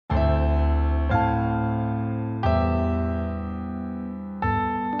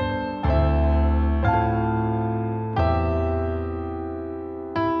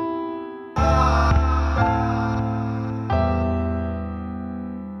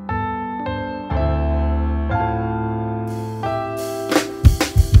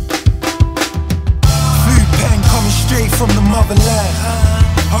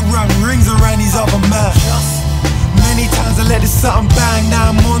something bang, now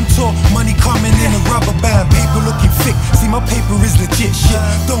I'm on tour. Money coming in a rubber band, paper looking thick. See, my paper is legit shit.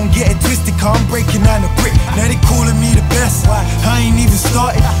 Don't get it twisted, cause I'm breaking down the brick. Now they calling me the best. I ain't even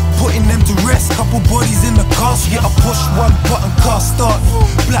started, putting them to rest. Couple bodies in the casket, I push one button, car started.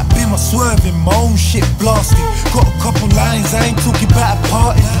 Black beam, I swerving, my own shit blasting. Got a couple lines, I ain't talking about a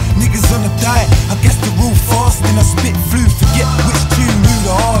party. Niggas on a diet, I guess the rule fasting. I spit flu, forget which tune, who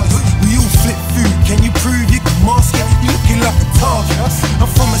the hardest. We all flip food, can you prove you can mask it? You looking like a target. I'm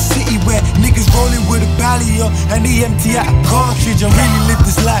from a city where niggas rolling with a Ballier and they empty out a cartridge. I really live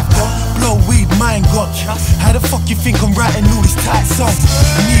this life though, blow weed, mind gone. How the fuck you think I'm writing all these tight songs?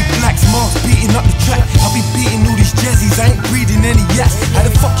 I need blacks, marks, beating up the track. I be beating all these jazzies, I ain't breeding any yaks. How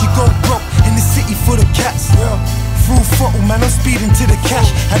the fuck you go broke in the city full of cats? Full throttle, man, I'm speeding to the cash.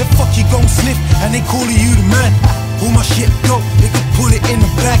 How the fuck you gon' sniff and they calling you the man? All my shit go, they could pull it in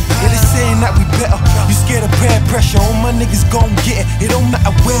the bag. Yeah, they saying that we better. You scared of peer pressure, all my niggas gon' get it. It don't matter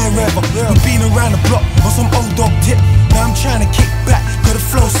wherever. We been around the block on some old dog tip. Now I'm trying to kick back, cause the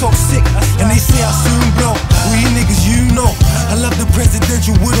flow so sick. And they say I soon blow. All you niggas, you know, I love the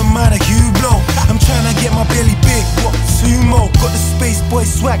presidential, wouldn't mind a Hugh blow. I'm trying to get my belly big, what? Sumo, got the space boy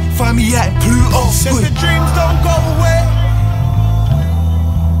swag. Find me out in Pluto. Said the dreams don't go away,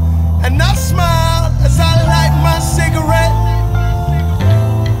 and I smile as I light my cigarette.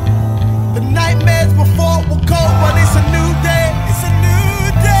 The nightmares before were cold, but it's a new day. It's a new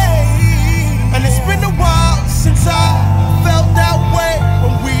day. And it's been a while since I felt that way.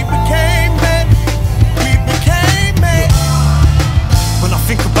 When we became men, we became men. When I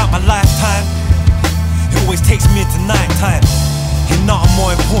think about my lifetime, it always takes me into night time. Ain't nothing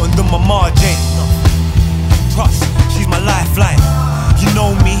more important than my Marjane. Trust, she's my lifeline. You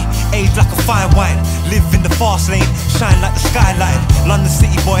know me, age like a fine wine. Live in the fast lane, shine like the skyline. London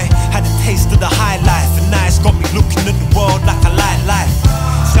city boy, had a taste of the high life. And now it's got me looking at the world like I like life.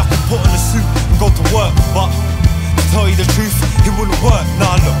 See, I can put on a suit and go to work, but to tell you the truth, it wouldn't work.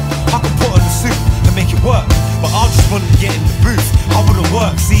 Nah, look, I can put on a suit and make it work, but I just wouldn't get in the booth, I wouldn't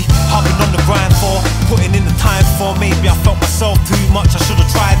work. See, I've been on the grind for, putting in the time for. Maybe I felt myself too much, I should've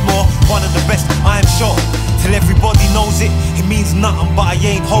tried more. One of the best, I'm sure. Till everybody knows it, it means nothing, but I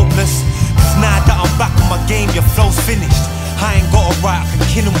ain't hopeless. Cause now that I'm back on my game, your flow's finished. I ain't got a right, I can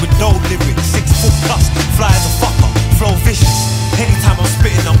kill him with dope lyrics. 6 foot plus, fly as a fucker, flow vicious. Anytime I'm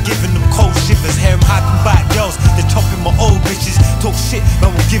spitting, I'm giving them cold shivers. Hear him hyping back girls, they're chopping my old bitches. Talk shit,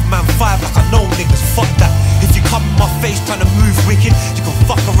 man, will give man 5 like I know niggas, fuck that. If you come in my face trying to move wicked, you can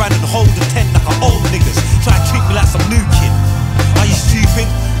fuck around and hold a 10 like I old niggas. Try to treat me like some new kid. Are you stupid?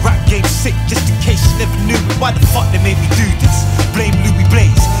 Rap game sick, just in case you never knew it. Why the fuck they made me do this? Blame Louis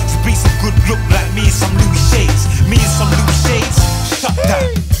Blaze. To be some good look like me and some Louis Shades. Me and some Louis Shades. Shut down.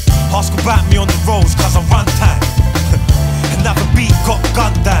 Ask about me on the roads, cause I run time. Another beat got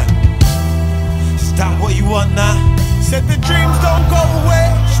gunned down. Is that what you want now? Said the dreams don't go away.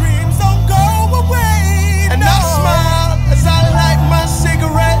 Dreams don't go away. And I smile as I light my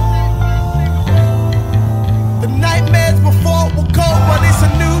cigarette. The nightmares before were cold, but it's a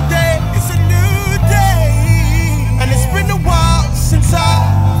new day. It's a new day. And it's been a while since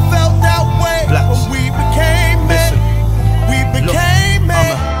I felt that way. When we became men, we became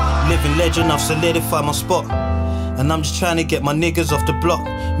men. I'm a living legend, I've solidified my spot. And I'm just trying to get my niggas off the block.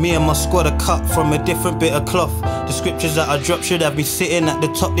 Me and my squad are cut from a different bit of cloth. The scriptures that I drop should have me sitting at the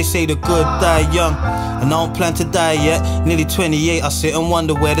top. They say the good die young, and I don't plan to die yet. Nearly 28, I sit and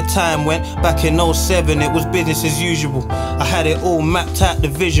wonder where the time went. Back in 07, it was business as usual. I had it all mapped out, the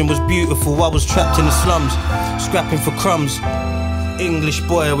vision was beautiful. I was trapped in the slums, scrapping for crumbs. English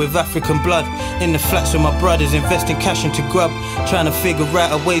boy with African blood, in the flats with my brothers, investing cash into grub, trying to figure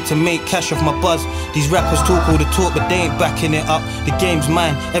out a way to make cash off my buzz. These rappers talk all the talk, but they ain't backing it up. The game's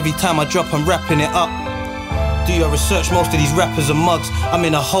mine, every time I drop I'm wrapping it up. Do your research, most of these rappers are mugs. I'm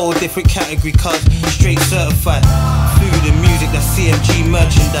in a whole different category, cuz straight certified. Food and music, that's CMG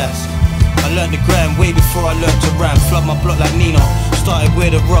merchandise. I learned the grind way before I learned to rhyme. Flood my block like Nino, started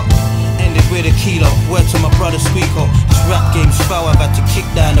with a rock, ended with a kilo. Word to my brother Squeeko, this rap game's foul, I've had to kick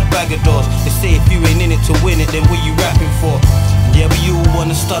down a bag of doors. They say if you ain't in it to win it, then what you rapping for? Yeah, we all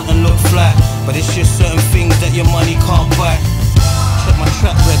wanna stunt and look flat, but it's just certain things that your money can't buy. Check my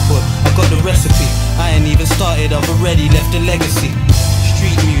track record, I got the recipe. I ain't even started, I've already left a legacy.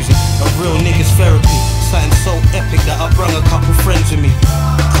 Street music, a real nigga's therapy. Something so epic that I brung a couple friends with me.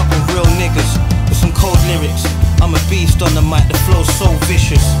 A couple real niggas with some cold lyrics. I'm a beast on the mic, the flow's so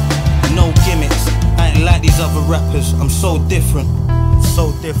vicious. No gimmicks, I ain't like these other rappers. I'm so different,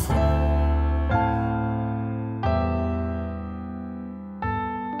 so different.